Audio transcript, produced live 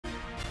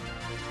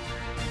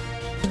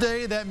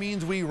Today, that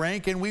means we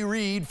rank and we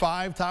read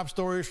 5 top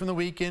stories from the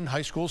week in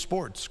high school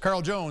sports.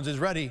 Carl Jones is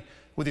ready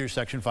with your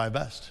Section 5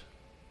 Best.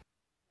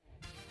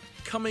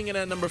 Coming in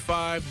at number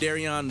 5,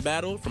 Darion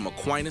Battle from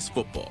Aquinas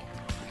football.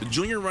 The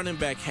junior running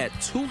back had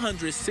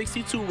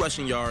 262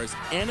 rushing yards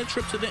and a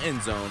trip to the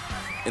end zone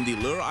in the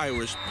Little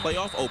Irish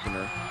playoff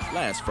opener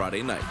last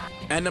Friday night.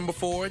 At number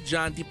 4,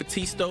 John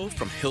DiBattisto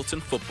from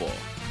Hilton football.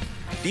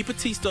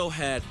 DiBattisto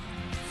had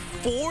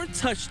 4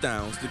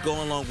 touchdowns to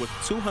go along with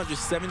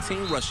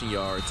 217 rushing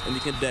yards in the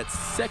cadets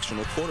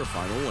sectional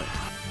quarterfinal win.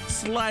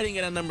 Sliding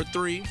in at number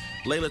 3,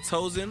 Leyla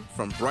Tozin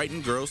from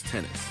Brighton girls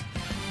tennis.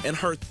 In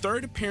her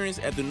 3rd appearance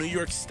at the New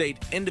York State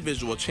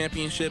Individual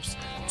Championships,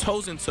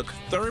 Tozin took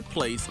 3rd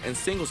place in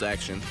singles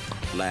action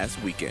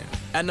last weekend.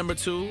 At number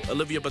 2,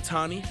 Olivia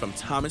Battani from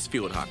Thomas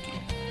Field Hockey.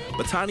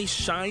 Battani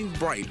shined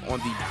bright on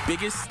the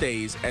biggest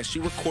stage as she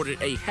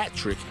recorded a hat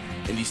trick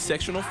in the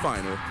sectional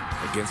final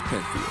against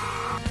Penfield.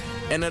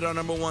 And at our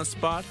number 1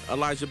 spot,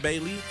 Elijah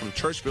Bailey from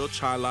Churchville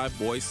Chi-Li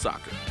boys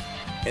soccer.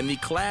 In the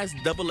Class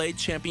AA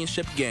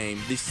championship game,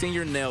 the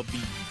senior nailed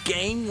the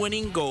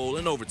game-winning goal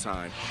in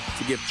overtime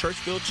to give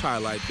Churchville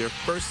Chi-Li their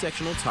first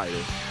sectional title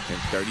in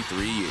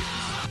 33 years.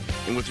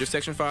 And with your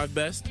Section 5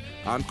 Best,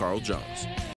 I'm Carl Jones.